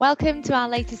Welcome to our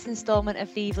latest instalment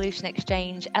of the Evolution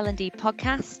Exchange L&D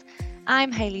podcast.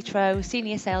 I'm Hayley Troe,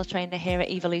 Senior Sales Trainer here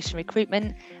at Evolution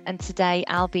Recruitment, and today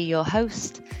I'll be your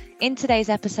host. In today's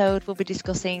episode, we'll be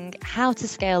discussing how to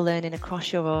scale learning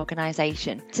across your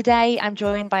organisation. Today, I'm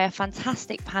joined by a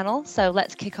fantastic panel, so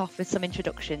let's kick off with some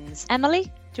introductions. Emily,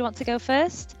 do you want to go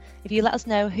first? If you let us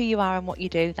know who you are and what you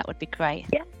do, that would be great.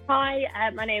 Yeah.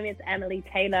 Hi, my name is Emily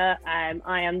Taylor.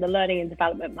 I am the Learning and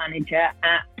Development Manager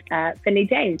at Finley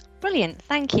James. Brilliant,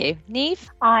 thank you. Niamh?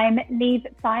 I'm Niamh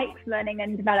Sykes, Learning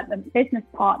and Development Business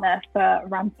Partner for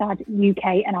Randstad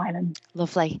UK and Ireland.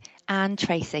 Lovely. And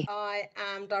Tracy? I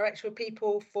am Director of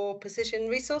People for Precision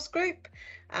Resource Group,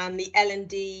 and the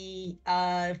L&D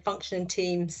function and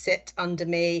team sit under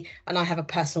me, and I have a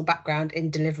personal background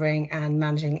in delivering and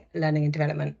managing learning and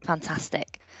development.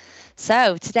 Fantastic.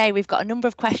 So today we've got a number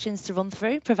of questions to run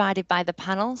through provided by the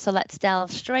panel. So let's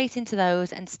delve straight into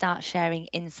those and start sharing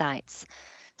insights.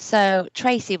 So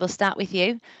Tracy, we'll start with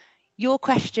you. Your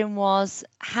question was,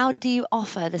 how do you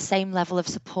offer the same level of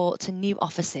support to new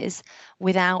offices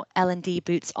without L&D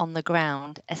boots on the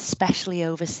ground, especially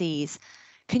overseas?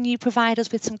 Can you provide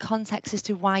us with some context as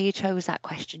to why you chose that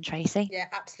question, Tracy? Yeah,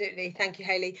 absolutely. Thank you,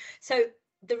 Hayley. So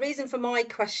the reason for my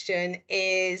question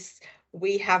is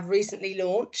we have recently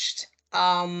launched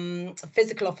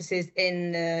physical offices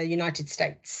in the United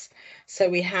States. So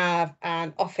we have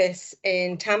an office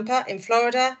in Tampa in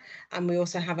Florida, and we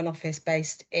also have an office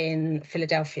based in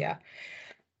Philadelphia.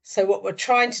 So what we're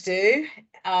trying to do,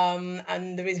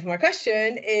 and the reason for my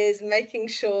question, is making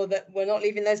sure that we're not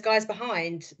leaving those guys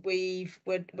behind. We're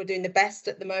doing the best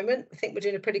at the moment. I think we're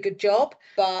doing a pretty good job,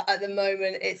 but at the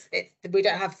moment it's we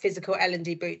don't have physical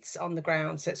L&D boots on the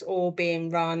ground, so it's all being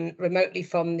run remotely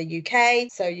from the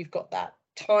UK. So you've got that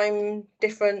time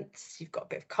difference, you've got a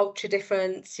bit of culture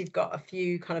difference, you've got a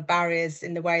few kind of barriers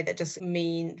in the way that just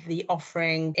mean the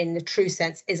offering in the true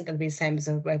sense isn't going to be the same as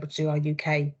we're able to do our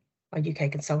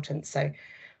UK consultants. So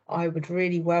I would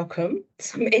really welcome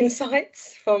some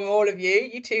insights from all of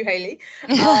you too, Hayley,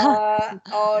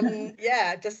 on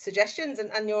just suggestions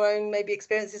and your own maybe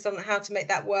experiences on how to make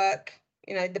that work,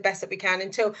 the best that we can.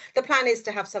 Until the plan is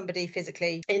to have somebody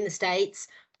physically in the States,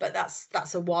 but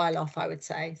that's a while off, I would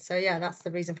say. So yeah, that's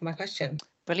the reason for my question.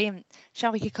 Brilliant.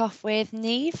 Shall we kick off with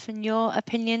Niamh and your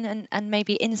opinion and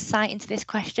maybe insight into this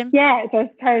question? Yeah, so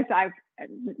I suppose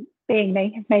being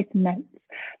me, I've made some notes.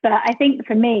 But I think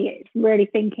for me, it's really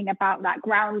thinking about that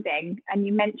grounding. And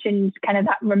you mentioned kind of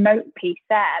that remote piece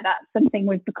there. That's something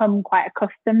we've become quite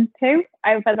accustomed to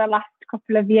over the last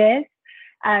couple of years.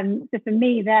 So for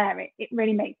me there, it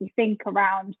really makes me think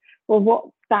around, well,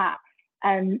 what's that?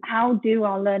 How do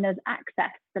our learners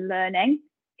access the learning?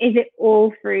 Is it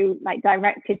all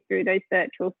directed through those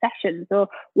virtual sessions, or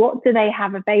what do they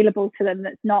have available to them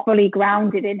that's not fully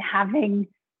grounded in having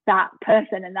that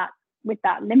person, and that with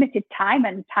that limited time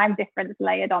and time difference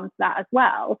layered onto that as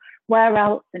well? Where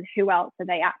else and who else are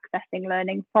they accessing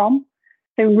learning from?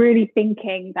 So really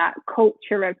thinking that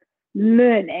culture of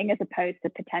learning as opposed to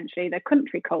potentially the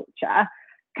country culture,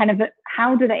 kind of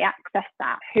how do they access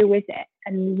that? Who is it?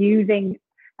 And using,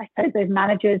 I suppose, those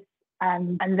managers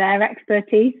and their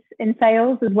expertise in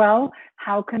sales as well.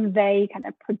 How can they kind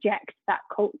of project that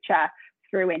culture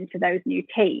through into those new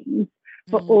teams,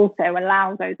 but also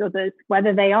allow those others,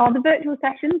 whether they are the virtual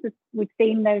sessions, we've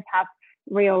seen those have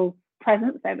real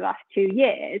presence over the last 2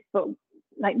 years, but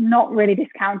not really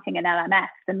discounting an LMS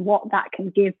and what that can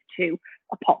give to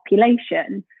a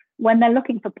population when they're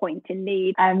looking for point in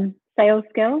need sales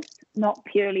skills, not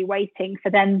purely waiting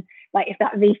for them. If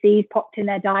that VC's popped in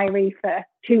their diary for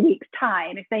 2 weeks'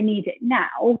 time, if they need it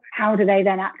now, how do they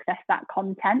then access that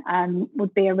content?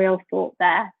 Would be a real thought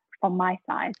there from my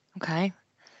side. Okay.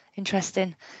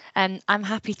 Interesting. I'm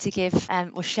happy to give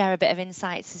or share a bit of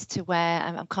insights as to where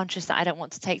I'm conscious that I don't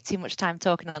want to take too much time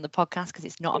talking on the podcast because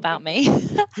it's not about me.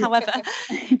 However,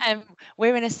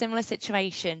 we're in a similar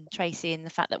situation, Tracy, in the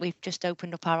fact that we've just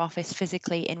opened up our office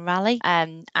physically in Raleigh,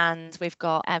 and we've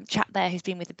got a chap there who's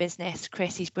been with the business.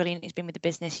 Chris, he's brilliant. He's been with the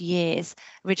business years.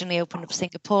 Originally opened up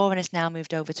Singapore and has now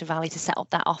moved over to Raleigh to set up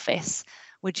that office.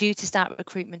 We're due to start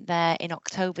recruitment there in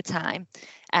October time.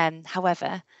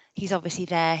 However, he's obviously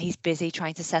there. He's busy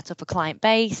trying to set up a client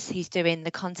base. He's doing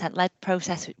the content-led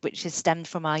process, which has stemmed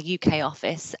from our UK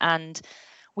office. And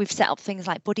we've set up things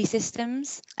like buddy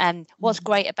systems. And what's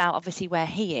great about obviously where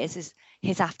he is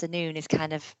his afternoon is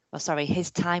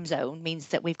his time zone means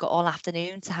that we've got all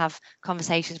afternoon to have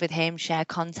conversations with him, share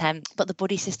content. But the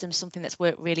buddy system is something that's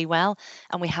worked really well.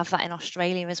 And we have that in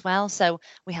Australia as well. So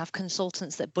we have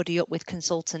consultants that buddy up with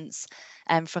consultants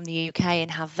from the UK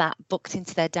and have that booked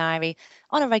into their diary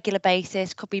on a regular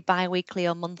basis, could be bi-weekly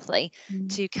or monthly,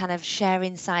 to kind of share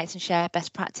insights and share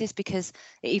best practice, because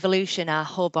Evolution, our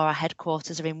hub or our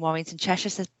headquarters, are in Warrington, Cheshire,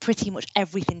 so pretty much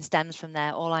everything stems from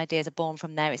there. All ideas are born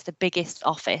from there. It's the biggest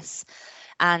office,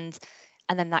 and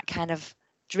then that kind of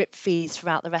drip feeds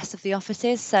throughout the rest of the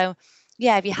offices. So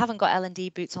yeah, if you haven't got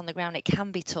L&D boots on the ground, it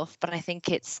can be tough, but I think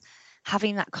it's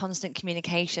having that constant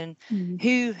communication.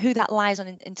 Who that lies on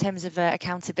in terms of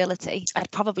accountability,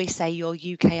 I'd probably say your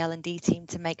UK L&D team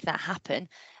to make that happen,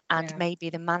 and maybe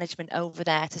the management over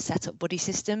there to set up buddy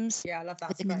systems. I love that.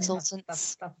 With the consultants.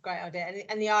 That's a great idea.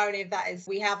 And the irony of that is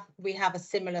we have a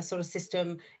similar sort of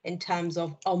system in terms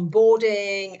of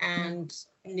onboarding and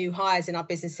new hires in our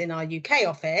business in our UK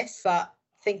office, but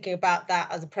thinking about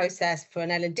that as a process for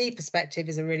an L&D perspective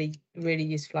is a really, really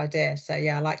useful idea. So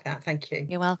yeah, I like that. Thank you.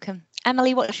 You're welcome.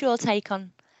 Emily, what's your take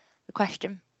on the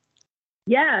question?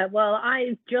 Yeah, well,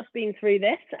 I've just been through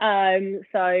this.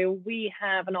 So we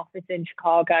have an office in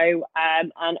Chicago,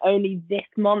 and only this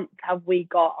month have we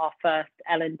got our first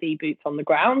L&D boots on the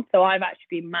ground. So I've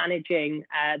actually been managing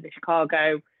the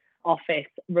Chicago office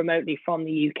remotely from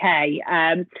the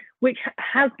UK, which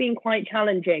has been quite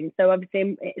challenging. So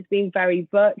obviously it's been very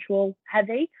virtual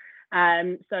heavy.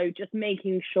 So just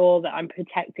making sure that I'm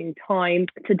protecting time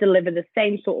to deliver the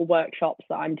same sort of workshops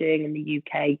that I'm doing in the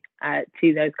UK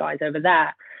to those guys over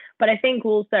there. But I think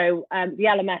also the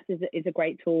LMS is a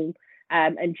great tool,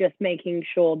 and just making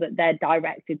sure that they're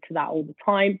directed to that all the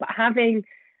time. But having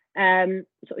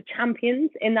sort of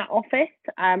champions in that office,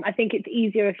 I think it's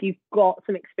easier if you've got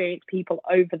some experienced people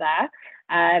over there.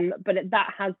 But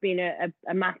that has been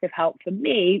a massive help for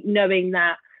me, knowing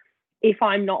that if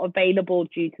I'm not available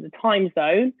due to the time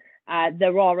zone,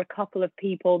 there are a couple of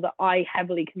people that I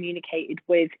heavily communicated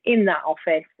with in that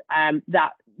office,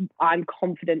 that I'm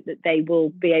confident that they will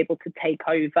be able to take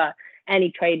over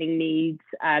any training needs,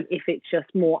 if it's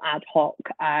just more ad hoc,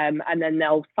 and then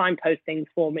they'll signpost things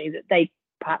for me that they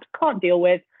perhaps can't deal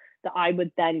with, that I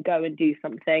would then go and do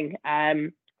something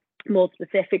more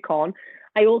specific on.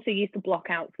 I also used to block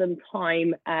out some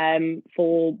time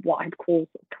for what I'd call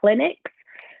clinics,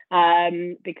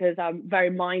 because I'm very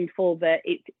mindful that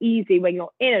it's easy when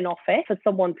you're in an office for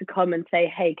someone to come and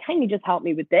say, hey, can you just help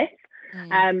me with this?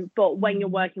 But when you're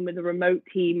working with a remote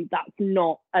team, that's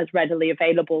not as readily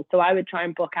available. So I would try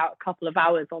and book out a couple of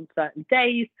hours on certain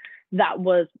days. That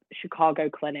was Chicago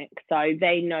Clinic. So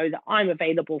they know that I'm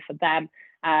available for them,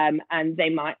 and they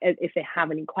might, if they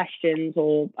have any questions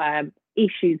or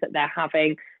issues that they're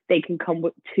having, they can come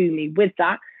to me with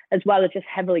that, as well as just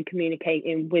heavily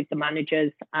communicating with the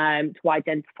managers to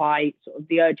identify sort of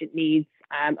the urgent needs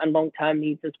and long-term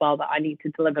needs as well that I need to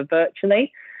deliver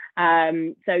virtually.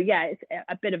 So yeah, it's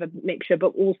a bit of a mixture,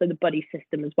 but also the buddy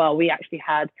system as well. We actually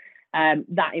had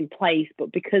that in place,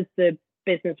 but because the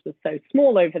business was so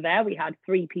small over there, we had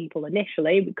 3 people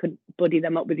initially. We couldn't buddy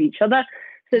them up with each other.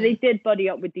 So they did buddy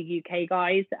up with the UK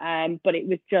guys, but it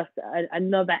was just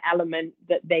another element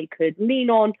that they could lean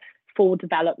on for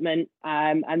development,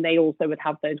 and they also would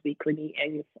have those weekly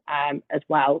meetings as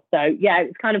well. So yeah,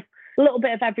 it's kind of a little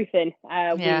bit of everything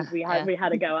we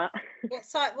had a go at.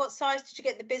 What size did you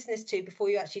get the business to before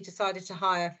you actually decided to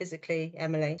hire physically,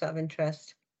 Emily, out of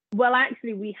interest? Well,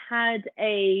 actually, we had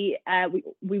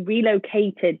we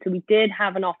relocated. So we did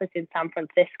have an office in San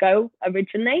Francisco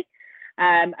originally,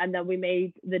 and then we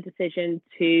made the decision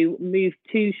to move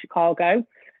to Chicago,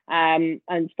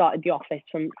 and started the office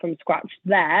from scratch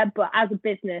there. But as a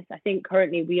business, I think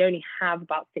currently we only have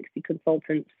about 60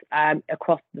 consultants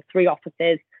across the 3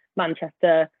 offices,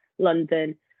 Manchester,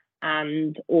 London,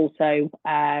 and also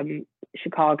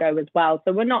Chicago as well.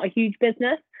 So we're not a huge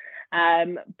business,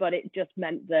 but it just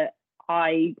meant that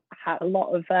I had a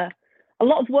lot of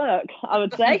work, I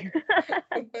would say.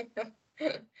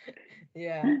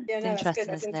 Yeah, no, that's good.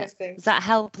 That's interesting. Does that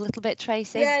help a little bit,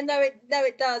 Tracy? Yeah, no,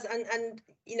 it does. And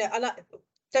you know,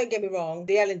 don't get me wrong,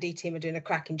 the L&D team are doing a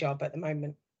cracking job at the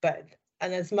moment.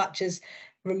 And as much as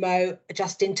remote,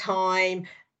 just in time,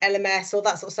 LMS, all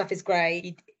that sort of stuff is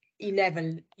great,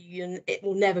 it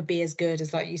will never be as good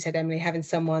as, like you said, Emily, having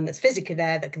someone that's physically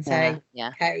there that can say,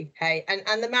 hey,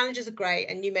 and the managers are great.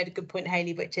 And you made a good point,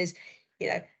 Hayley, which is, you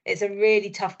know, it's a really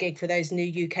tough gig for those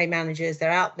new UK managers.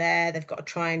 They're out there, they've got to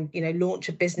try and, you know, launch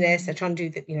a business. They're trying to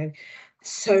do you know,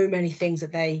 so many things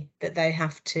that they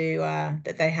have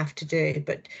to do.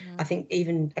 But I think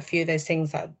even a few of those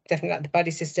things, that definitely like the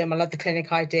buddy system, I love the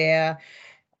clinic idea.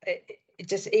 It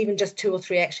just 2 or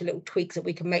 3 extra little tweaks that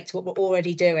we can make to what we're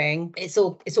already doing. It's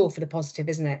all for the positive,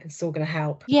 isn't it? It's all going to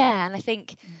help. Yeah, and I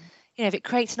think, if it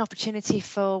creates an opportunity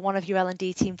for one of your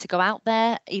L&D team to go out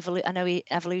there, I know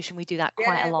Evolution, we do that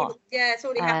quite a lot. It's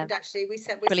already happened actually. We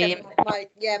sent my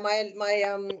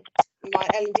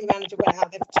L&D manager went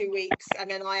out there for 2 weeks, and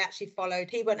then I actually followed.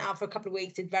 He went out for a couple of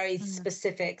weeks, did very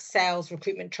specific sales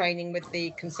recruitment training with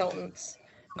the consultants,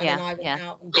 and then I went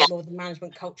out and did more of the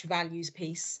management culture values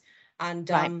piece.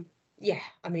 And I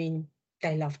mean,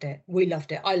 they loved it. We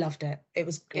loved it. I loved it. It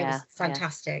was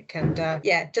fantastic. And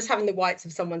just having the whites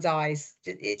of someone's eyes,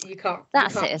 you can't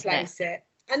replace it.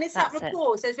 And it's that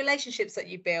rapport, those relationships that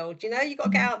you build. You've got to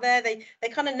get out there. They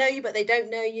kind of know you, but they don't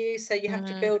know you. So you have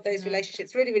to build those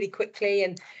relationships really, really quickly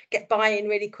and get buy-in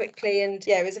really quickly. And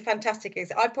it was a fantastic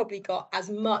experience. I probably got as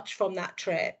much from that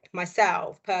trip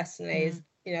myself personally as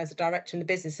as a director in the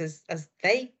business as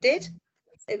they did.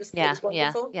 It was wonderful.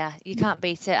 You can't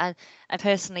beat it. And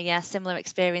personally, similar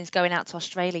experience going out to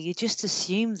Australia. You just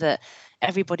assume that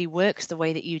everybody works the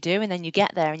way that you do, and then you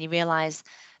get there and you realise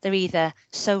they're either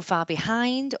so far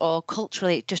behind, or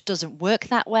culturally it just doesn't work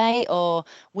that way, or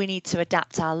we need to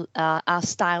adapt our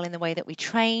style in the way that we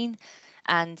train.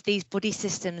 And these buddy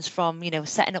systems from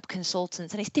setting up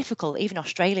consultants, and it's difficult. Even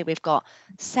Australia, we've got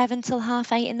 7 till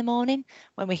 8:30 in the morning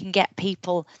when we can get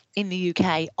people in the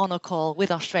UK on a call with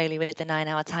Australia with the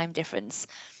 9-hour time difference.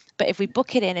 But if we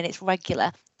book it in and it's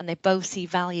regular and they both see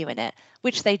value in it,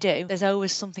 which they do, there's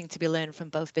always something to be learned from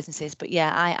both businesses. But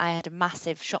I had a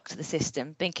massive shock to the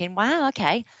system, thinking, wow,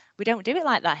 okay, we don't do it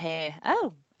like that here.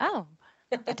 Oh,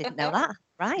 I didn't know that.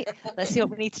 Right, let's see what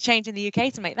we need to change in the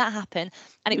UK to make that happen.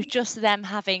 And it was just them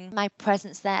having my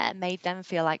presence there made them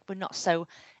feel like we're not so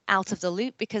out of the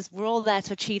loop, because we're all there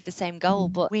to achieve the same goal,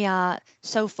 but we are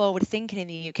so forward thinking in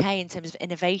the UK in terms of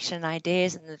innovation and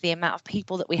ideas and the amount of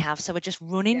people that we have. So we're just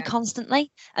running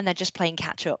constantly, and they're just playing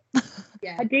catch up.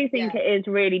 I do think it is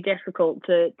really difficult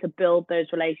to build those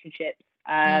relationships,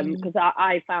 because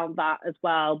I found that as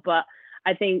well. But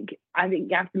I think you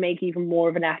have to make even more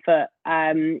of an effort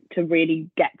to really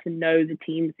get to know the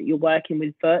teams that you're working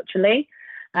with virtually.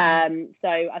 So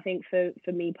I think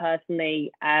for me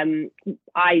personally,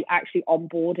 I actually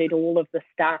onboarded all of the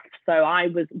staff, so I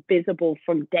was visible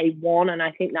from day one, and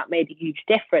I think that made a huge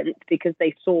difference, because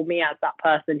they saw me as that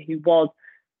person who was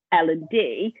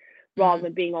L&D rather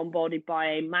than being onboarded by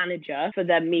a manager for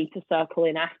then me to circle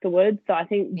in afterwards. So I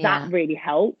think that really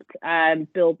helped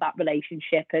build that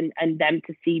relationship and them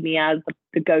to see me as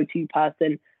the go-to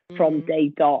person from day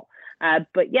dot.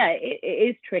 But it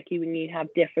is tricky when you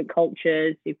have different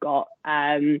cultures. You've got,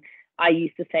 I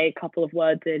used to say a couple of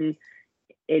words in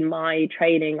my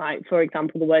training, like, for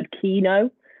example, the word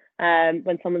keno,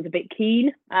 when someone's a bit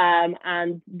keen.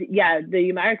 And the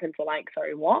Americans were like,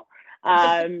 sorry, what? So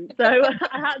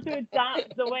I had to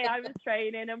adapt the way I was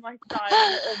training and my style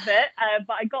a little bit,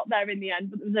 but I got there in the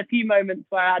end. But there was a few moments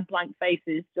where I had blank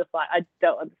faces, just like, I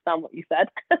don't understand what you said.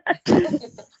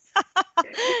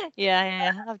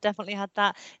 I've definitely had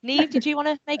that. Neve, did you want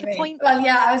to make a point? Well,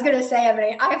 I was going to say,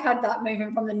 Emily, I've had that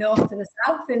moving from the north to the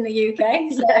south in the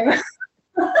UK, so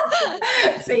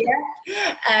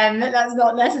that's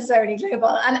not necessarily global.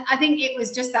 And I think it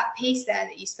was just that piece there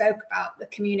that you spoke about, the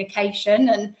communication.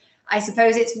 And I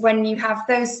suppose it's when you have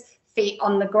those feet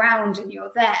on the ground and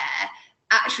you're there,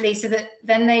 actually, so that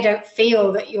then they don't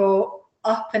feel that you're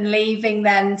up and leaving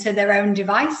them to their own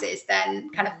devices, then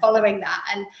kind of following that.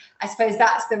 And I suppose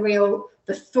that's the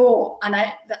thought, and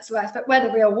that's where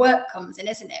the real work comes in,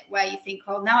 isn't it? Where you think,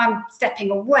 well, now I'm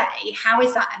stepping away, how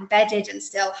is that embedded and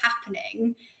still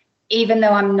happening, even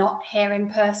though I'm not here in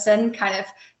person, kind of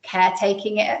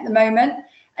caretaking it at the moment,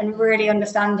 and really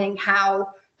understanding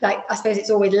how, like, I suppose it's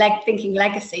always thinking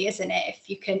legacy, isn't it?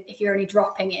 If you're only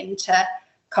dropping in to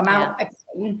come out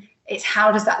again, it's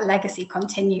how does that legacy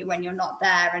continue when you're not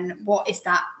there, and what is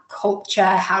that culture?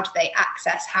 How do they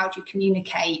access? How do you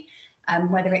communicate?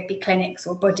 Whether it be clinics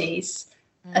or buddies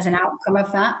as an outcome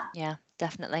of that. Yeah,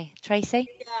 definitely. Tracy?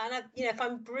 Yeah, and if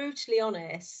I'm brutally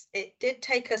honest, it did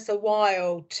take us a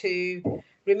while to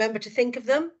remember to think of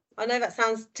them. I know that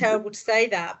sounds terrible to say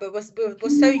that, but we're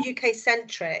so UK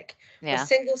centric. We're a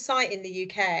single site in the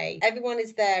UK. Everyone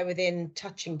is there within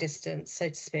touching distance, so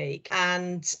to speak.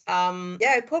 And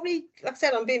it probably, like I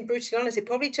said, I'm being brutally honest, it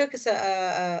probably took us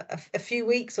a few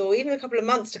weeks or even a couple of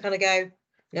months to kind of go,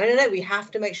 no, we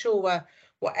have to make sure we're,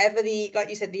 whatever like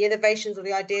you said, the innovations or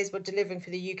the ideas we're delivering for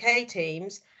the UK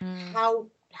teams, how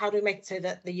do we make it so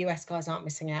that the US guys aren't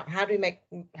missing out? How do we make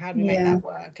that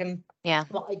work? And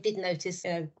what I did notice,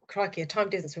 crikey, a time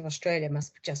difference with Australia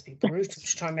must just be brutal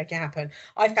to try and make it happen.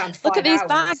 I found 5 hours. Look at these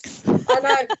bags. I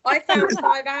know. I found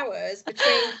 5 hours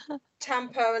between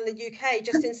Tampa and the UK,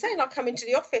 just insane. I come into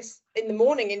the office in the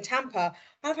morning in Tampa,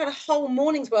 and I've had a whole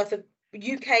morning's worth of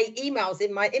UK emails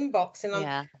in my inbox,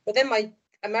 and but then my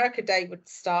America Day would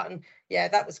start, and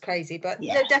that was crazy. But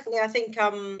no, definitely, I think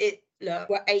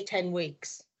we're 8-10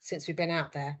 weeks since we've been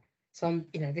out there. So I'm,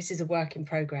 this is a work in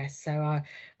progress. So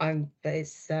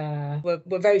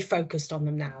we're very focused on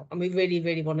them now, and we really,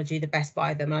 really want to do the best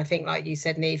by them. And I think, like you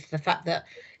said, Neve, the fact that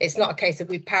it's not a case that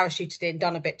we've parachuted in,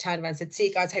 done a bit, turned around, and said, "See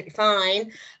you guys, hope you're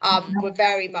fine." We're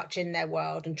very much in their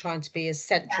world and trying to be as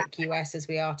centric US as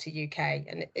we are to UK,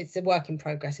 and it's a work in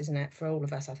progress, isn't it, for all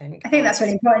of us? I think that's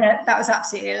really important. That was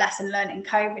absolutely a lesson learned in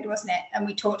COVID, wasn't it? And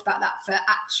we talked about that for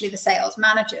actually the sales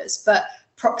managers, but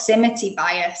proximity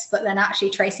bias, but then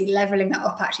actually, Tracy, leveling that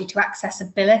up actually to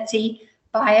accessibility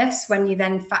bias when you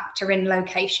then factor in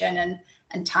location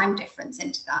and time difference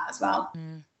into that as well.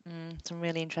 Some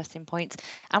really interesting points.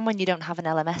 And when you don't have an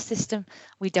LMS system,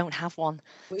 we don't have one.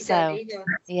 Don't either.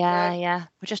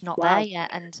 We're just not there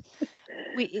yet. And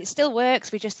it still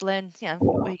works. We just learn,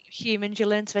 we're humans, you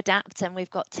learn to adapt, and we've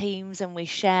got teams and we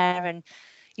share, and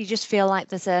you just feel like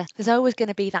there's always going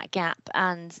to be that gap.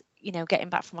 And getting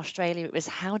back from Australia, it was,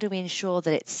 how do we ensure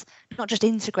that it's not just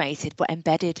integrated but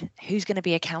embedded? Who's going to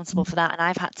be accountable for that? And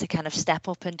I've had to kind of step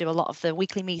up and do a lot of the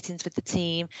weekly meetings with the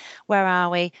team. Where are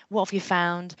we? What have you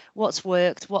found? What's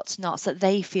worked? What's not? So that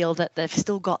they feel that they've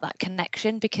still got that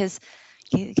connection, because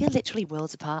you're literally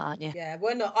worlds apart, aren't you? Yeah,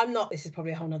 I'm not, this is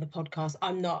probably a whole nother podcast.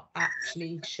 I'm not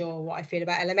actually sure what I feel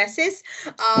about LMSs.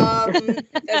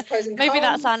 There's pros and cons. Maybe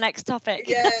that's our next topic.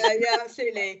 Yeah,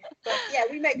 absolutely. But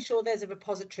we make sure there's a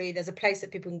repository, there's a place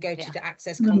that people can go to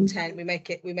access content. We make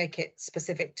it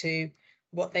specific to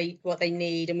what they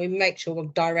need, and we make sure we're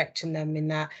directing them in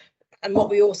that. And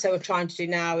what we also are trying to do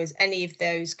now is any of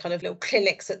those kind of little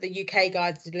clinics that the UK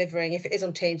guides are delivering, if it is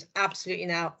on Teams, absolutely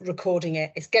now recording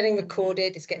it. It's getting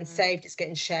recorded, it's getting saved, it's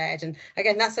getting shared. And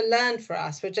again, that's a learn for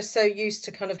us. We're just so used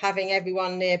to kind of having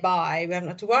everyone nearby. We haven't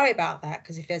had to worry about that,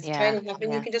 because if there's a training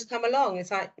happening, you can just come along. It's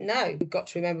like, no, we've got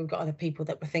to remember we've got other people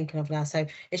that we're thinking of now. So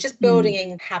it's just building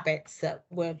in habits that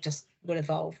will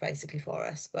evolve basically for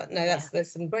us. But no,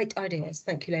 there's some great ideas.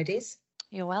 Thank you, ladies.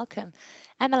 You're welcome.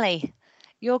 Emily,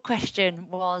 your question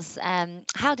was,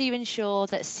 how do you ensure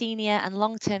that senior and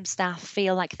long-term staff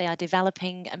feel like they are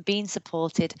developing and being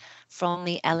supported from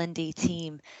the L&D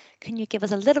team? Can you give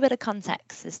us a little bit of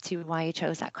context as to why you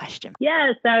chose that question?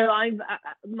 Yeah, so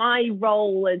my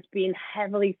role has been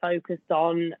heavily focused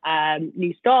on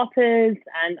new starters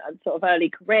and sort of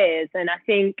early careers. And I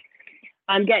think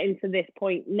I'm getting to this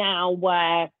point now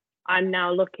where I'm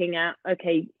now looking at,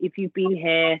 okay, if you've been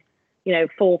here 4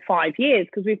 or 5 years,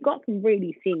 because we've got some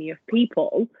really senior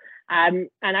people. And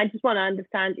I just want to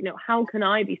understand, how can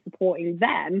I be supporting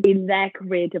them in their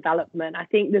career development? I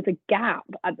think there's a gap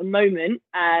at the moment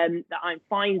that I'm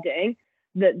finding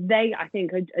that they, I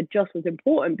think, are just as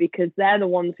important, because they're the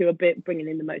ones who are bringing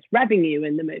in the most revenue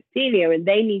and the most senior, and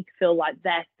they need to feel like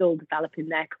they're still developing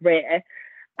their career.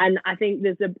 And I think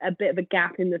there's a bit of a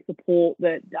gap in the support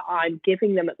that I'm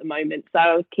giving them at the moment. So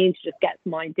I was keen to just get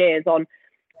some ideas on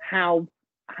how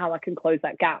I can close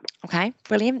that gap. Okay,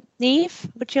 brilliant. Neve,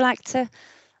 would you like to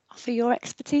offer your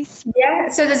expertise? Yeah,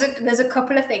 so there's a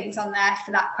couple of things on there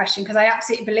for that question, because I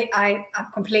absolutely believe I'm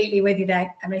completely with you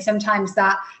there. I mean, sometimes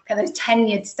that kind of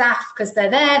tenured staff, because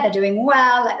they're doing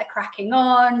well, like they're cracking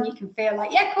on, you can feel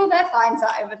like, yeah, cool, they're fine, it's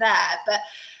over there. But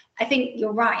I think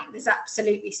you're right, there's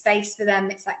absolutely space for them.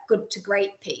 It's that good to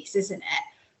great piece, isn't it?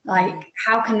 Like,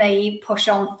 how can they push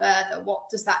on further?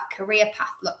 What does that career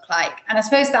path look like? And I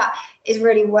suppose that is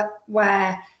really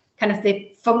where kind of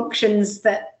the functions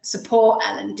that support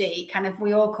L&D kind of,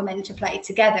 we all come into play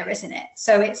together, isn't it?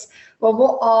 So it's, well,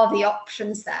 what are the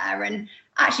options there? And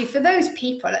actually, for those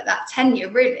people at that tenure,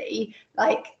 really,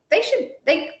 like, they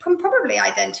can probably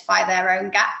identify their own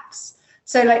gaps.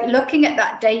 So like, looking at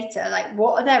that data, like,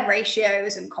 what are their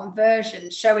ratios and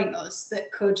conversions showing us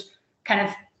that could kind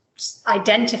of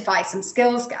identify some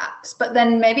skills gaps, but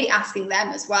then maybe asking them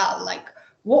as well, like,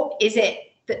 what is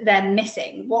it that they're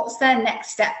missing? What's their next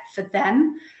step for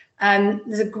them?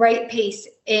 There's a great piece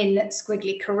in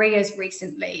Squiggly Careers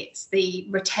recently. It's the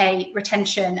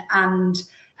retention and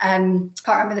can't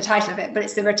remember the title of it, but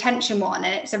it's the retention one,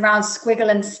 and it's around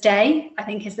squiggle and stay, I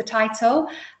think is the title.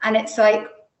 And it's like,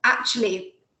 actually,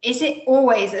 is it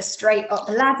always a straight up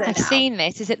ladder? I've seen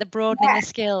this. Is it the broadening the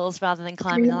skills rather than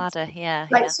climbing the ladder? Yeah.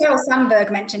 Like Sheryl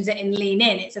Sandberg mentions it in Lean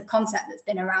In. It's a concept that's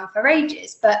been around for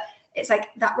ages, but it's like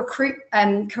that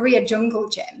career jungle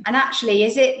gym. And actually,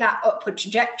 is it that upward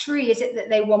trajectory? Is it that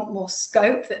they want more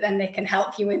scope, that then they can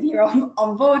help you with your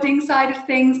onboarding side of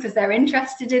things because they're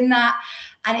interested in that?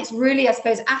 And it's really, I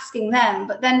suppose, asking them.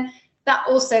 But then that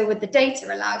also with the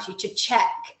data allows you to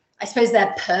check, I suppose,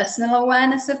 their personal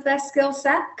awareness of their skill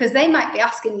set, because they might be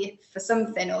asking you for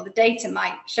something, or the data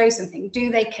might show something.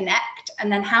 Do they connect?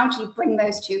 And then how do you bring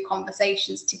those two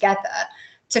conversations together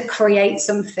to create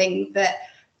something that,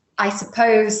 I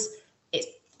suppose, it's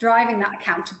driving that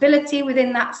accountability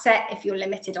within that set if you're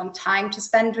limited on time to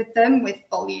spend with them with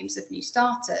volumes of new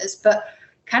starters, but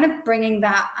kind of bringing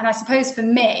that. And I suppose for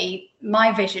me,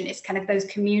 my vision is kind of those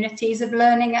communities of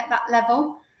learning at that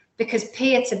level, because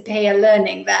peer-to-peer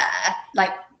learning there,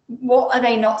 like, what are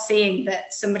they not seeing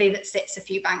that somebody that sits a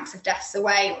few banks of desks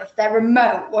away, or if they're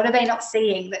remote, what are they not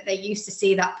seeing that they used to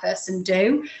see that person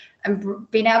do? And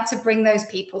being able to bring those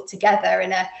people together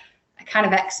in a kind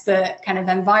of expert kind of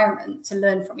environment to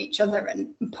learn from each other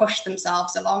and push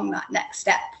themselves along that next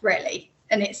step, really.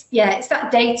 And it's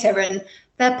that data and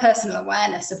their personal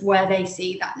awareness of where they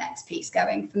see that next piece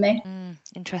going for me.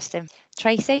 Interesting.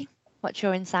 Tracy, what's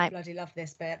your insight? Bloody love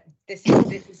this bit. This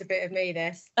is a bit of me,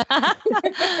 this.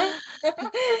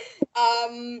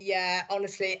 Yeah,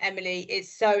 honestly, Emily,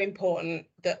 it's so important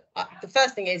that the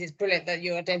first thing is, it's brilliant that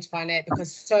you're identifying it,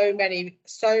 because so many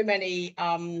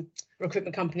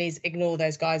recruitment companies ignore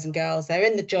those guys and girls. They're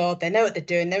in the job, they know what they're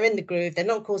doing, they're in the groove, they're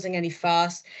not causing any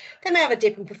fuss. They may have a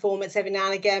dip in performance every now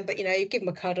and again, but you give them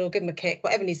a cuddle, give them a kick,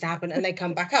 whatever needs to happen, and they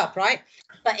come back up, right?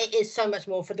 But it is so much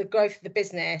more for the growth of the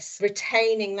business.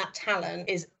 Retaining that talent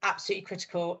is absolutely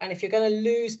critical. And if you're going to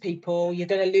lose people, you're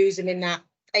going to lose them in that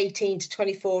 18 to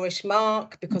 24-ish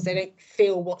mark, because they don't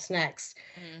feel what's next.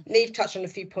 Neve touched on a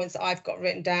few points that I've got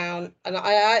written down, and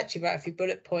I actually wrote a few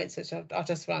bullet points which I'll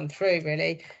just run through,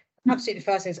 really. Absolutely, the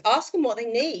first thing is ask them what they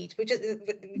need. We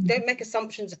don't make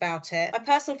assumptions about it. My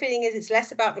personal feeling is it's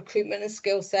less about recruitment and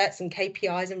skill sets and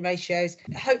KPIs and ratios.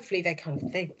 Hopefully they know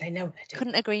what they're doing.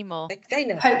 Couldn't agree more. They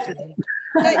know. Hopefully.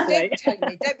 Don't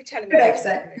be telling me.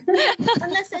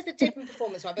 Unless there's a different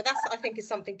performance, right? But that's, I think, is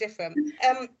something different.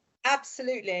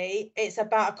 Absolutely, it's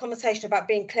about a conversation about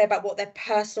being clear about what their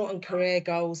personal and career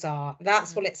goals are.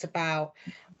 That's what it's about.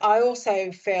 I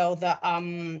also feel that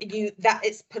that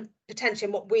it's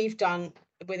potentially what we've done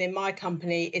within my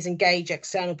company is engage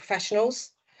external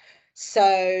professionals.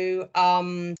 So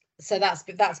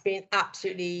that's been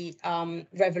absolutely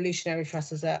revolutionary for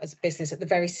us as a business at the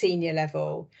very senior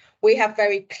level. We have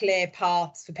very clear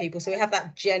paths for people. So we have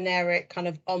that generic kind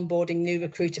of onboarding new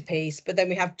recruiter piece, but then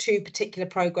we have two particular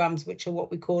programs, which are what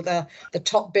we call the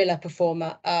top biller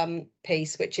performer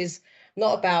piece, which is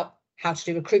not about how to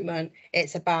do recruitment.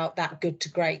 It's about that good to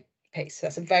great piece. So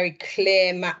that's a very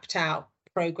clear mapped out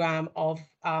program of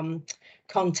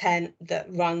content that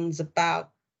runs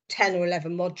about 10 or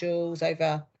 11 modules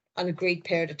over an agreed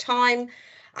period of time.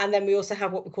 And then we also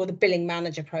have what we call the billing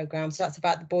manager program. So that's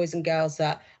about the boys and girls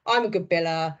that I'm a good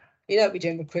biller. You know what we do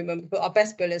in recruitment, but our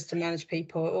best billers to manage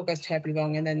people, it all goes terribly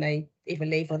wrong, and then they either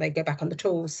leave or they go back on the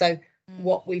tools. So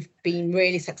what we've been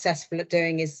really successful at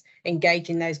doing is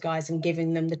engaging those guys and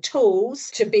giving them the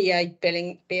tools to be a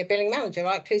billing manager,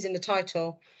 right? Clues in the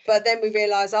title. But then we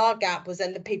realised our gap was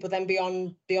then the people then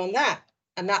beyond that,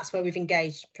 and that's where we've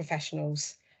engaged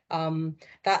professionals.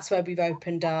 That's where we've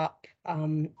opened up,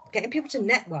 getting people to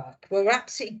network. We're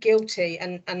absolutely guilty,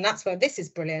 and that's where this is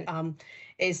brilliant,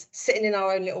 is sitting in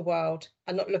our own little world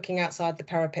and not looking outside the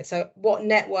parapet. So what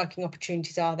networking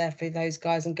opportunities are there for those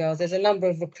guys and girls? There's a number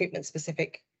of recruitment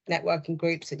specific networking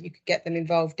groups that you could get them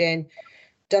involved in.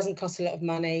 Doesn't cost a lot of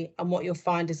money, and what you'll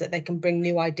find is that they can bring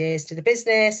new ideas to the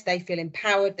business. They feel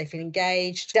empowered, they feel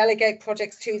engaged. Delegate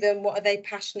projects to them. What are they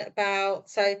passionate about?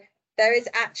 So there is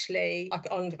actually, I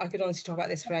could honestly talk about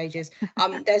this for ages.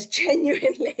 There's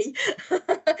genuinely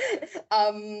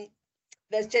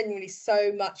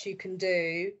so much you can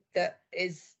do that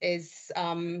is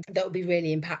that will be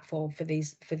really impactful for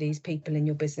these people in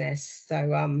your business.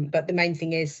 So but the main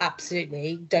thing is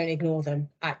absolutely don't ignore them.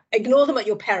 Ignore them at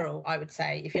your peril, I would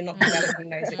say, if you're not developing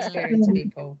those experienced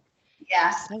people.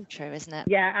 Yeah, so true, isn't it?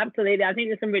 Yeah, absolutely. I think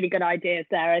there's some really good ideas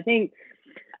there. I think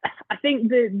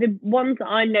the ones that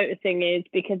I'm noticing is,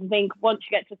 because I think once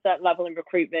you get to a certain level in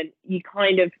recruitment,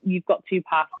 you've got two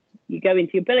paths. You go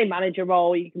into your billing manager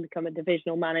role, you can become a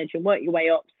divisional manager and work your way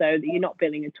up so that you're not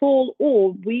billing at all.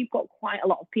 Or we've got quite a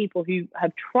lot of people who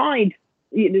have tried,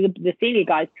 the senior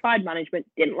guys tried management,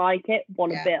 didn't like it,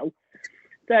 want to bill.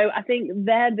 So I think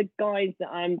they're the guys that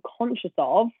I'm conscious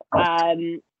of,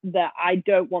 that I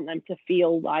don't want them to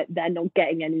feel like they're not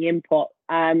getting any input.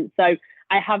 So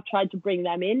I have tried to bring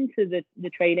them into the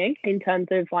training in terms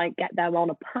of like get them on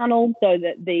a panel so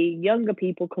that the younger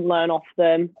people can learn off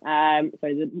them, so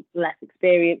the less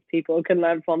experienced people can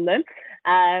learn from them.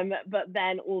 But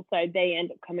then also they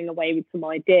end up coming away with some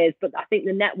ideas. But I think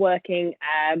the networking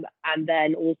and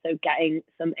then also getting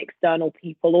some external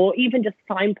people, or even just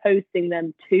signposting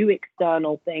them to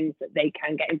external things that they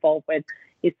can get involved with,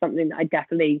 is something that I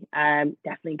definitely can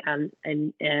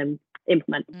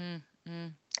implement.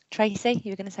 Tracy,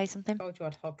 you were going to say something? I told you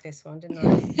I'd hog this one, didn't I?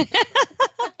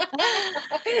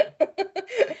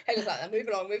 Helen's like that. Move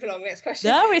along. Next question.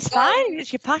 No, it's fine.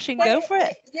 It's your passion. Go for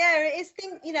it. Yeah, it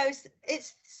is.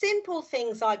 It's simple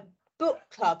things like book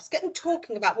clubs. Get them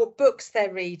talking about what books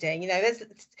they're reading. There's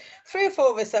 3 or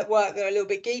 4 of us at work that are a little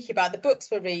bit geeky about the books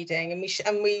we're reading, and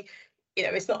we.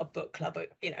 It's not a book club,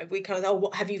 but we kind of,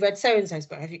 what have you read so and so's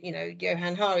book? Have you,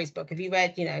 Johann Hari's book? Have you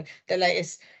read, the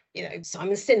latest,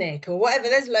 Simon Sinek or whatever?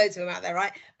 There's loads of them out there,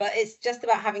 right? But it's just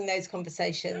about having those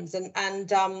conversations,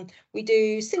 and we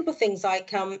do simple things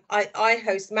like I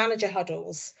host manager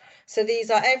huddles. So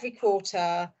these are every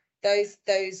quarter. Those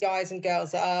guys and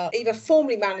girls that are either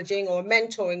formally managing or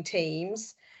mentoring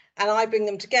teams, and I bring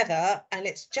them together, and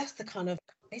it's just the kind of,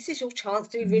 this is your chance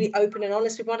to be really open and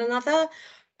honest with one another.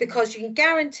 Because you can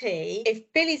guarantee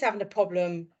if Billy's having a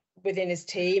problem within his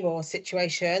team or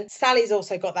situation, Sally's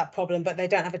also got that problem, but they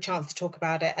don't have a chance to talk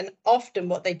about it. And often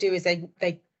what they do is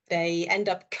they end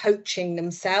up coaching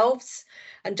themselves,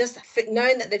 and just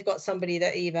knowing that they've got somebody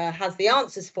that either has the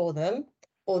answers for them,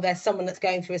 or there's someone that's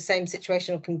going through the same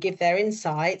situation or can give their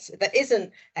insights that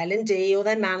isn't L&D or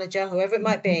their manager, whoever it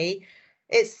might be.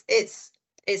 It's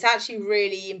actually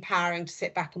really empowering to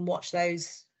sit back and watch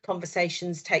those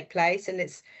conversations take place, and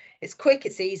it's quick,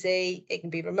 it's easy, it can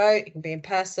be remote, it can be in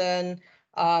person,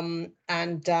 and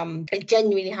it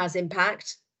genuinely has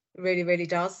impact. It really, really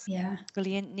does. Yeah.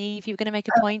 Brilliant. Niamh, you were going to make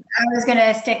a point? I was going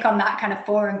to stick on that kind of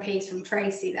forum piece from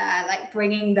Tracy there, like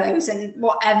bringing those, and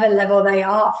whatever level they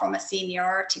are from a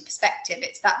seniority perspective,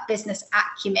 it's that business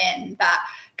acumen, that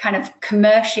kind of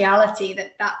commerciality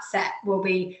that set will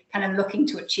be kind of looking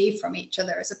to achieve from each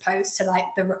other, as opposed to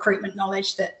like the recruitment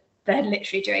knowledge that they're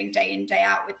literally doing day in, day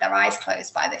out with their eyes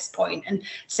closed by this point. And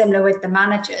similar with the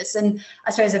managers. And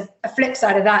I suppose a flip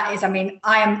side of that is,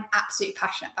 I am absolutely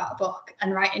passionate about a book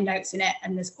and writing notes in it,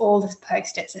 and there's all the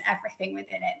post-its and everything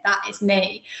within it. That is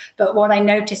me. But what I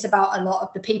notice about a lot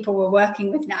of the people we're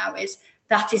working with now is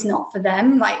that is not for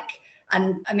them.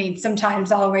 And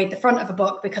sometimes I'll read the front of a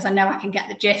book because I know I can get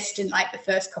the gist in like the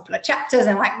first couple of chapters, and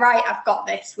I'm like, right, I've got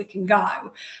this, we can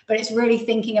go. But it's really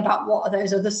thinking about what are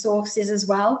those other sources as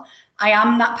well. I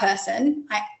am that person.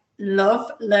 I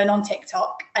love learn on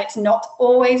TikTok. It's not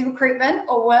always recruitment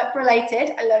or work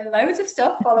related. I learn loads of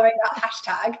stuff following that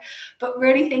hashtag, but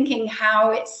really thinking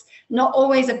how it's not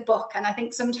always a book. And I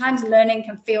think sometimes learning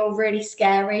can feel really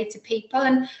scary to people,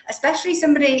 and especially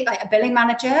somebody like a billing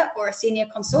manager or a senior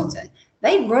consultant.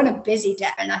 They run a busy day,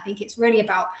 and I think it's really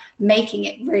about making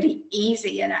it really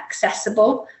easy and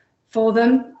accessible for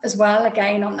them as well,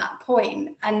 again on that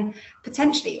point, and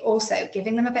potentially also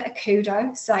giving them a bit of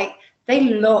kudos. Like, they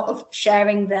love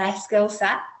sharing their skill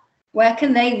set. Where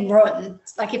can they run?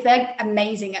 Like, if they're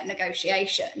amazing at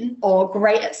negotiation or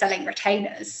great at selling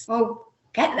retainers, well,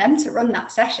 get them to run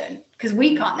that session, because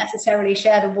we can't necessarily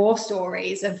share the war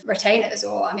stories of retainers,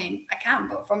 or I can,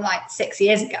 but from like 6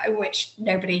 years ago, which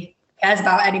nobody cares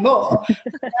about anymore.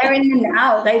 They're in the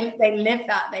now. They live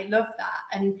that, they love that,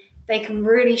 and they can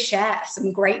really share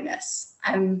some greatness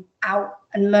out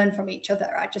and learn from each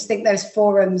other. I just think those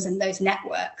forums and those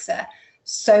networks are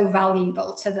so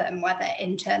valuable to them, whether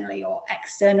internally or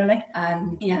externally.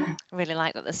 I really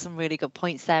like that. There's some really good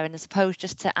points there, and I suppose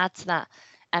just to add to that,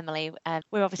 Emily,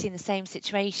 we're obviously in the same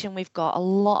situation. We've got a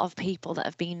lot of people that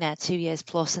have been there 2 years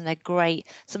plus, and they're great.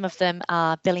 Some of them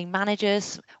are billing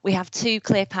managers. We have 2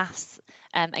 clear paths,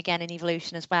 again in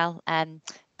Evolution as well,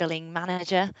 billing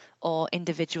manager or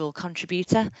individual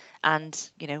contributor, and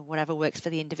whatever works for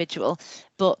the individual.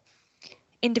 But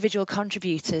individual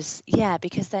contributors,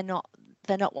 because they're not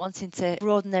wanting to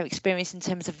broaden their experience in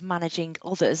terms of managing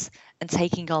others and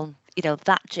taking on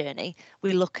that journey.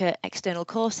 We look at external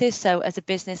courses. So as a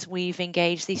business, we've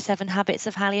engaged the 7 Habits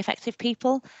of Highly Effective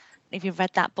People. If you've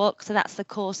read that book, so that's the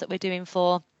course that we're doing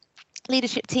for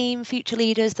leadership team, future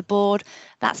leaders, the board.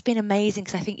 That's been amazing,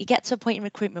 because I think you get to a point in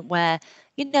recruitment where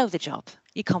you know the job,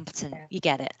 you're competent, you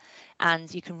get it,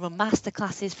 and you can run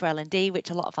masterclasses for L&D, which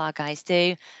a lot of our guys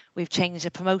do. We've changed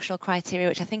the promotional criteria,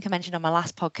 which I think I mentioned on my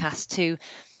last podcast, to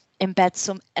embed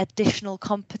some additional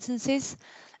competencies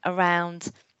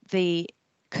around the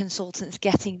consultants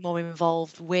getting more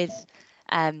involved with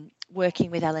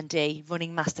working with L&D,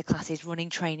 running masterclasses, running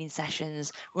training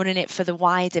sessions, running it for the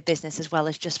wider business as well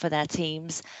as just for their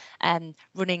teams,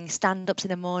 running stand-ups in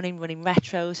the morning, running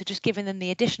retros, so just giving them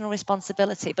the additional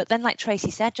responsibility. But then, like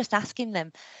Tracy said, just asking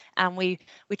them, and we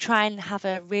try and have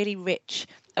a really rich,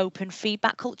 open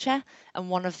feedback culture. And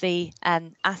one of the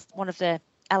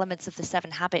elements of the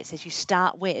 7 habits is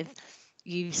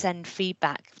you send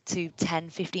feedback to 10,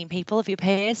 15 people of your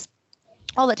peers,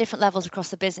 all at different levels across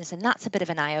the business, and that's a bit of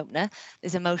an eye-opener.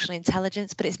 There's emotional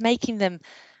intelligence, but it's making them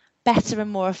better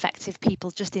and more effective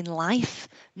people just in life,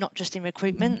 not just in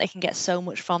recruitment. They can get so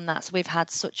much from that. So we've had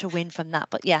such a win from that.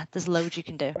 But yeah, there's loads you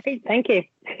can do. Thank you.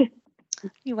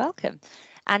 You're welcome.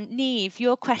 And Niamh,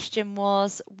 your question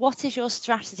was, what is your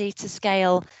strategy to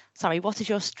scale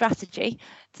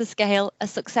a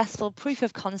successful proof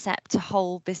of concept to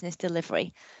whole business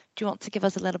delivery? Do you want to give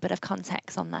us a little bit of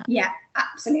context on that? Yeah,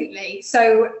 absolutely.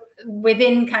 So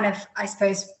within kind of, I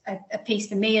suppose, a piece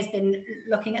for me has been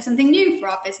looking at something new for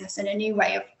our business and a new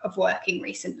way of working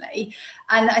recently.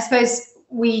 And I suppose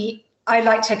I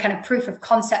like to kind of proof of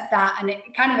concept that, and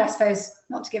it kind of, I suppose,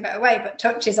 not to give it away, but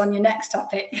touches on your next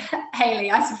topic,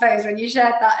 Hayley, I suppose, when you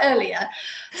shared that earlier.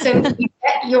 So you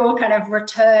get your kind of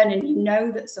return and you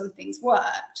know that something's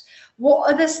worked.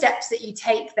 What are the steps that you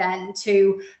take then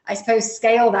to, I suppose,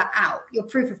 scale that out? Your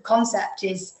proof of concept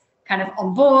is kind of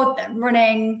on board, they're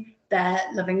running, they're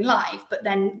living life, but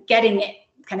then getting it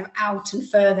kind of out and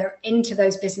further into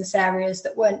those business areas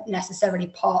that weren't necessarily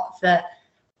part of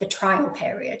the trial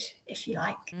period, if you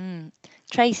like.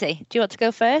 Tracy, do you want to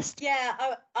go first?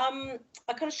 Yeah, I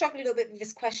kind of struggled a little bit with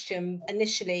this question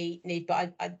initially, Niamh,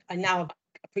 but I now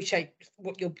appreciate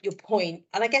what your point.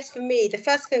 And I guess for me, the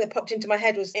first thing that popped into my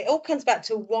head was it all comes back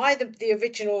to why the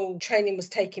original training was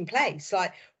taking place.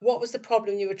 Like, what was the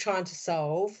problem you were trying to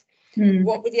solve?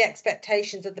 What were the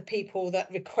expectations of the people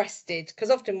that requested? Because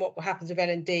often what happens with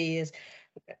L&D is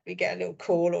we get a little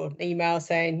call or an email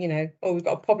saying, we've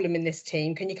got a problem in this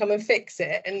team, can you come and fix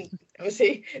it? And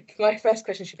obviously my first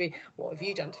question should be, what have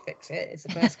you done to fix it? It's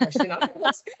the first question I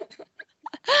ask.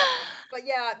 But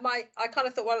yeah, I kind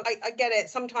of thought, well, I get it.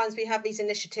 Sometimes we have these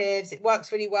initiatives, it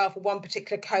works really well for one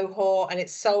particular cohort and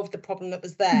it's solved the problem that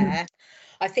was there.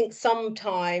 I think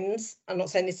sometimes, I'm not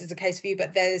saying this is the case for you,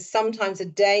 but there's sometimes a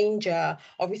danger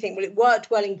of we think, well, it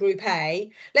worked well in Group A,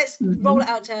 let's roll it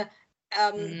out to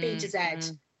B to Z.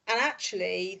 And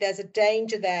actually, there's a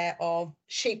danger there of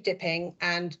sheep dipping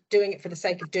and doing it for the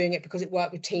sake of doing it because it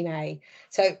worked with Team A.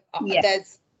 So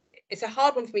it's a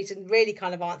hard one for me to really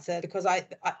kind of answer, because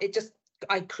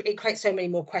it creates so many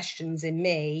more questions in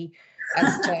me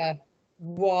as to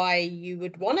why you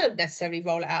would want to necessarily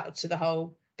roll it out to the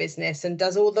whole business, and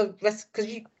does all the rest, because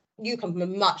you come from a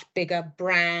much bigger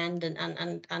brand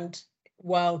and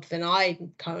world than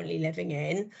I'm currently living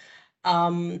in.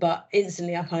 But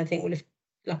instantly I kind of think, well, if,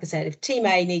 like I said, if Team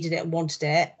A needed it and wanted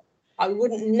it, I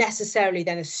wouldn't necessarily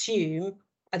then assume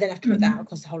I then have to put that out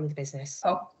across the whole of the business.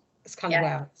 It's kind of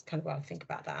where I think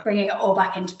about that. Bringing it all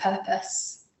back into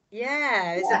purpose.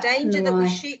 Yeah, there's a danger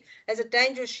that there's a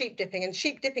danger of sheep dipping, and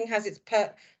sheep dipping has its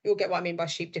you'll get what I mean by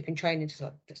sheep dipping training, just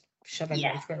shove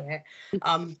everybody through it.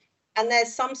 And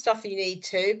there's some stuff you need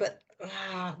to, but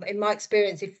in my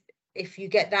experience, if you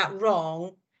get that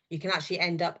wrong, you can actually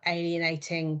end up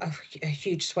alienating a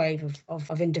huge swathe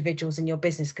of individuals in your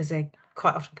business, because they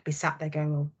quite often could be sat there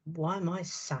going, well, why am I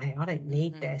saying I don't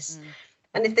need this?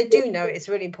 And if they do know it, it's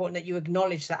really important that you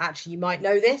acknowledge that actually you might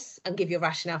know this and give your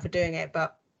rationale for doing it.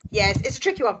 But yeah, it's a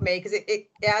tricky one for me, because it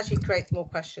actually creates more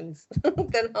questions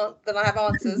than I have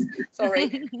answers.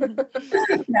 Sorry. No,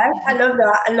 I love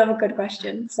that. I love a good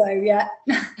question. So yeah.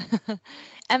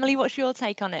 Emily, what's your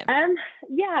take on it?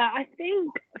 I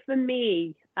think for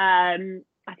me, I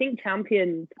think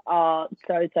champions are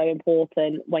so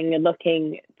important when you're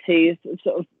looking to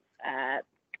sort of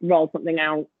roll something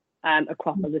out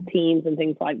across other teams and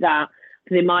things like that.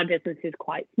 Because in my business is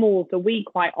quite small, so we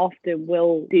quite often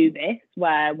will do this,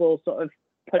 where we'll sort of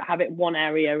have it in one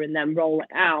area and then roll it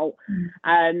out.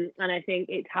 And I think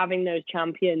it's having those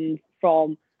champions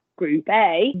from Group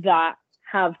A that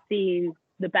have seen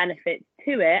the benefits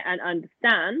to it and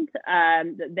understand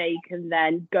that they can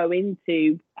then go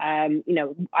into, I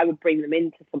would bring them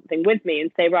into something with me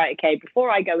and say, right, okay,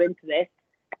 before I go into this,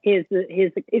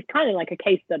 it's kind of like a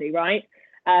case study, right?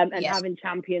 Having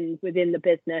champions within the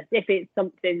business, if it's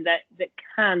something that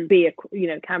can be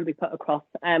put across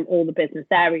all the business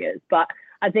areas. But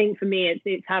I think for me,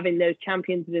 it's having those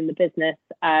champions within the business,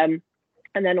 and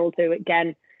then also,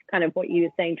 again, kind of what you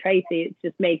were saying, Tracy, it's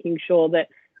just making sure that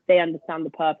they understand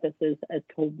the purpose as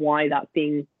to why that's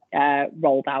being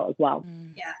rolled out as well.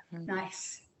 Yeah,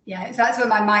 nice. Yeah, so that's where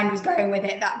my mind was going with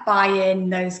it, that buy-in,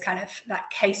 those kind of, that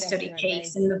case study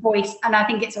piece and the voice. And I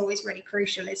think it's always really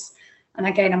crucial is, and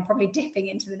again, I'm probably dipping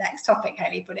into the next topic,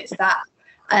 Hayley, but it's that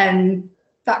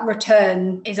that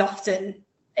return is often,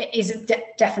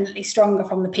 definitely stronger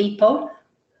from the people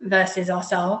versus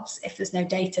ourselves if there's no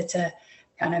data to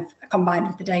kind of combine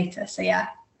with the data. So yeah,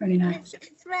 really nice.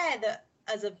 It's rare that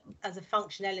as a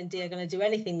function L&D are going to do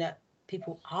anything that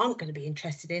people aren't going to be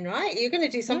interested in, right? You're going to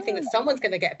do something that someone's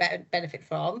going to get benefit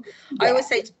from. Yeah.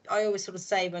 I always sort of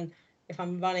say when, if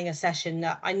I'm running a session,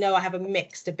 that I know I have a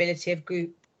mixed ability of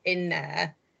group in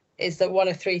there, is that one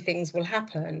of three things will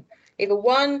happen. Either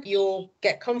one, you'll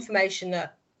get confirmation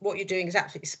that what you're doing is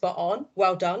absolutely spot on.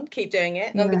 Well done. Keep doing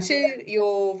it. Number two,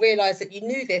 you'll realise that you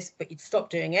knew this, but you'd stop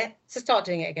doing it. So start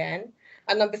doing it again.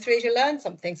 And number three is you learn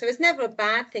something. So it's never a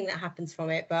bad thing that happens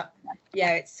from it. But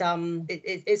yeah,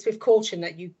 it's with caution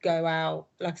that you go out.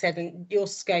 Like I said, and your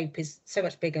scope is so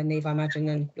much bigger, Niamh, I imagine,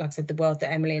 than, like I said, the world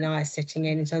that Emily and I are sitting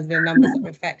in terms of the numbers that are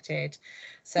affected.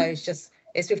 So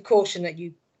it's with caution that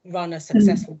you run a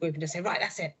successful group and just say, right,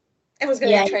 that's it. Everyone's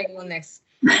going to get training on this.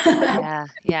 Yeah,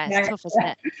 it's tough, isn't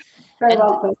it? Very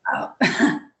well thought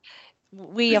out.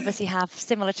 We obviously have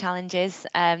similar challenges,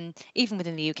 even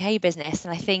within the UK business.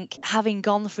 And I think having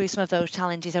gone through some of those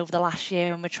challenges over the last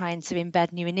year, and we're trying to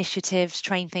embed new initiatives,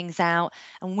 train things out,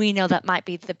 and we know that might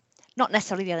be not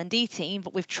necessarily the L&D team,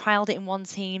 but we've trialed it in one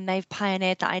team. They've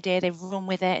pioneered that idea. They've run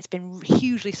with it. It's been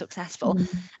hugely successful.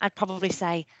 I'd probably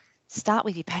say, start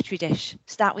with your Petri dish,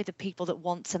 start with the people that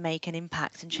want to make an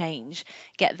impact and change,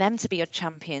 get them to be your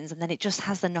champions, and then it just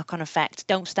has the knock-on effect.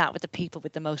 Don't start with the people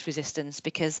with the most resistance,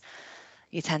 because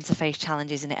you tend to face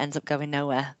challenges and it ends up going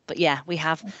nowhere. But yeah, we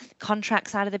have contract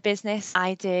side of the business,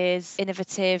 ideas,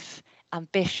 innovative,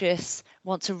 ambitious,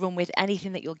 want to run with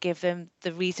anything that you'll give them.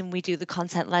 The reason we do the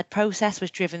content-led process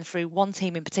was driven through one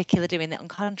team in particular doing it on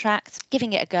contract,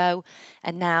 giving it a go.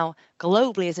 And now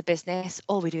globally as a business,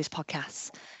 all we do is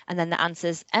podcasts. And then that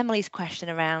answers Emily's question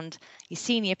around your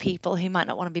senior people who might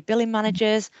not want to be billing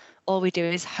managers. All we do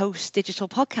is host digital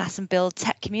podcasts and build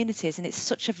tech communities. And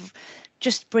it's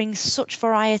just brings such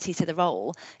variety to the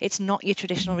role. It's not your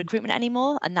traditional recruitment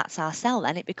anymore. And that's our sell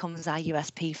then. It becomes our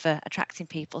USP for attracting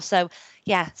people. So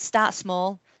yeah, start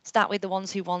small, start with the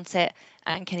ones who want it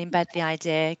and can embed the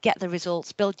idea, get the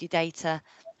results, build your data,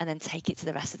 and then take it to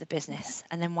the rest of the business.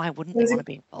 And then why wouldn't they want to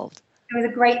be involved? There was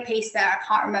a great piece there. I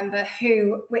can't remember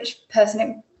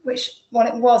which one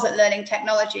it was at Learning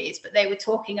Technologies, but they were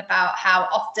talking about how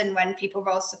often when people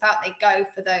roll stuff out, they go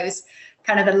for those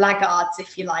kind of the laggards,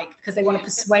 if you like, because they want to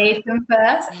persuade them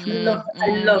first. I love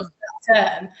that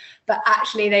term. But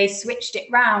actually they switched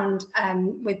it round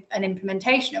with an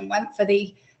implementation and went for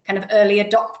the kind of early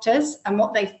adopters. And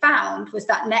what they found was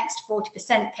that next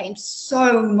 40% came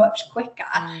so much quicker.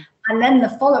 And then the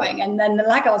following, and then the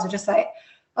laggards were just like,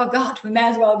 oh God, we may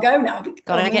as well go now.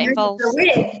 Gotta get involved.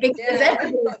 Because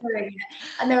everybody's doing it.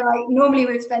 And they're like, normally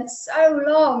we've spent so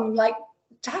long like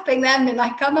tapping them and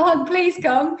like, come on, please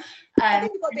come. I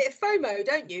think you've got a bit of FOMO,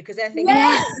 don't you? Because they're thinking,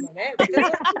 on it,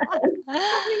 because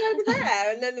happening over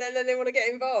there, and then they want to get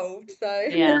involved. So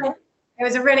yeah. It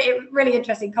was a really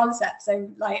interesting concept. So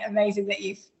like amazing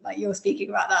that you're speaking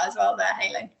about that as well there,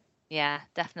 Hayley. Yeah,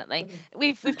 definitely.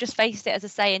 We've just faced it, as I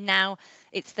say, and now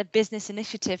it's the business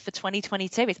initiative for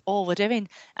 2022. It's all we're doing,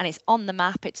 and it's on the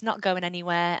map. It's not going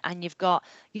anywhere, and you've got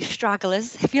your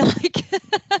stragglers, if you like,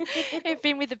 who've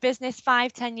been with the business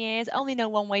 5-10 years, only know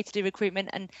one way to do recruitment,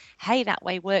 and hey, that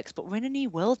way works. But we're in a new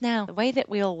world now. The way that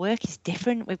we all work is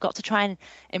different. We've got to try and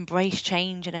embrace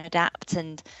change and adapt,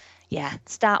 and yeah,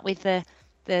 start with the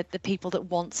people that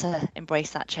want to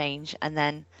embrace that change, and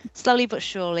then slowly but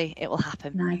surely it will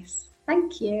happen. Nice.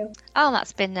 Thank you. Oh,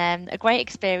 that's been a great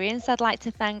experience. I'd like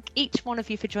to thank each one of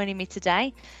you for joining me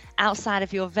today outside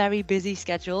of your very busy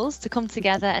schedules to come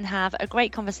together and have a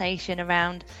great conversation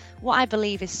around what I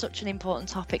believe is such an important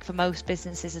topic for most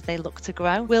businesses as they look to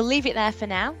grow. We'll leave it there for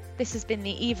now. This has been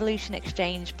the Evolution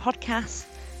Exchange podcast.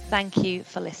 Thank you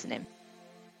for listening.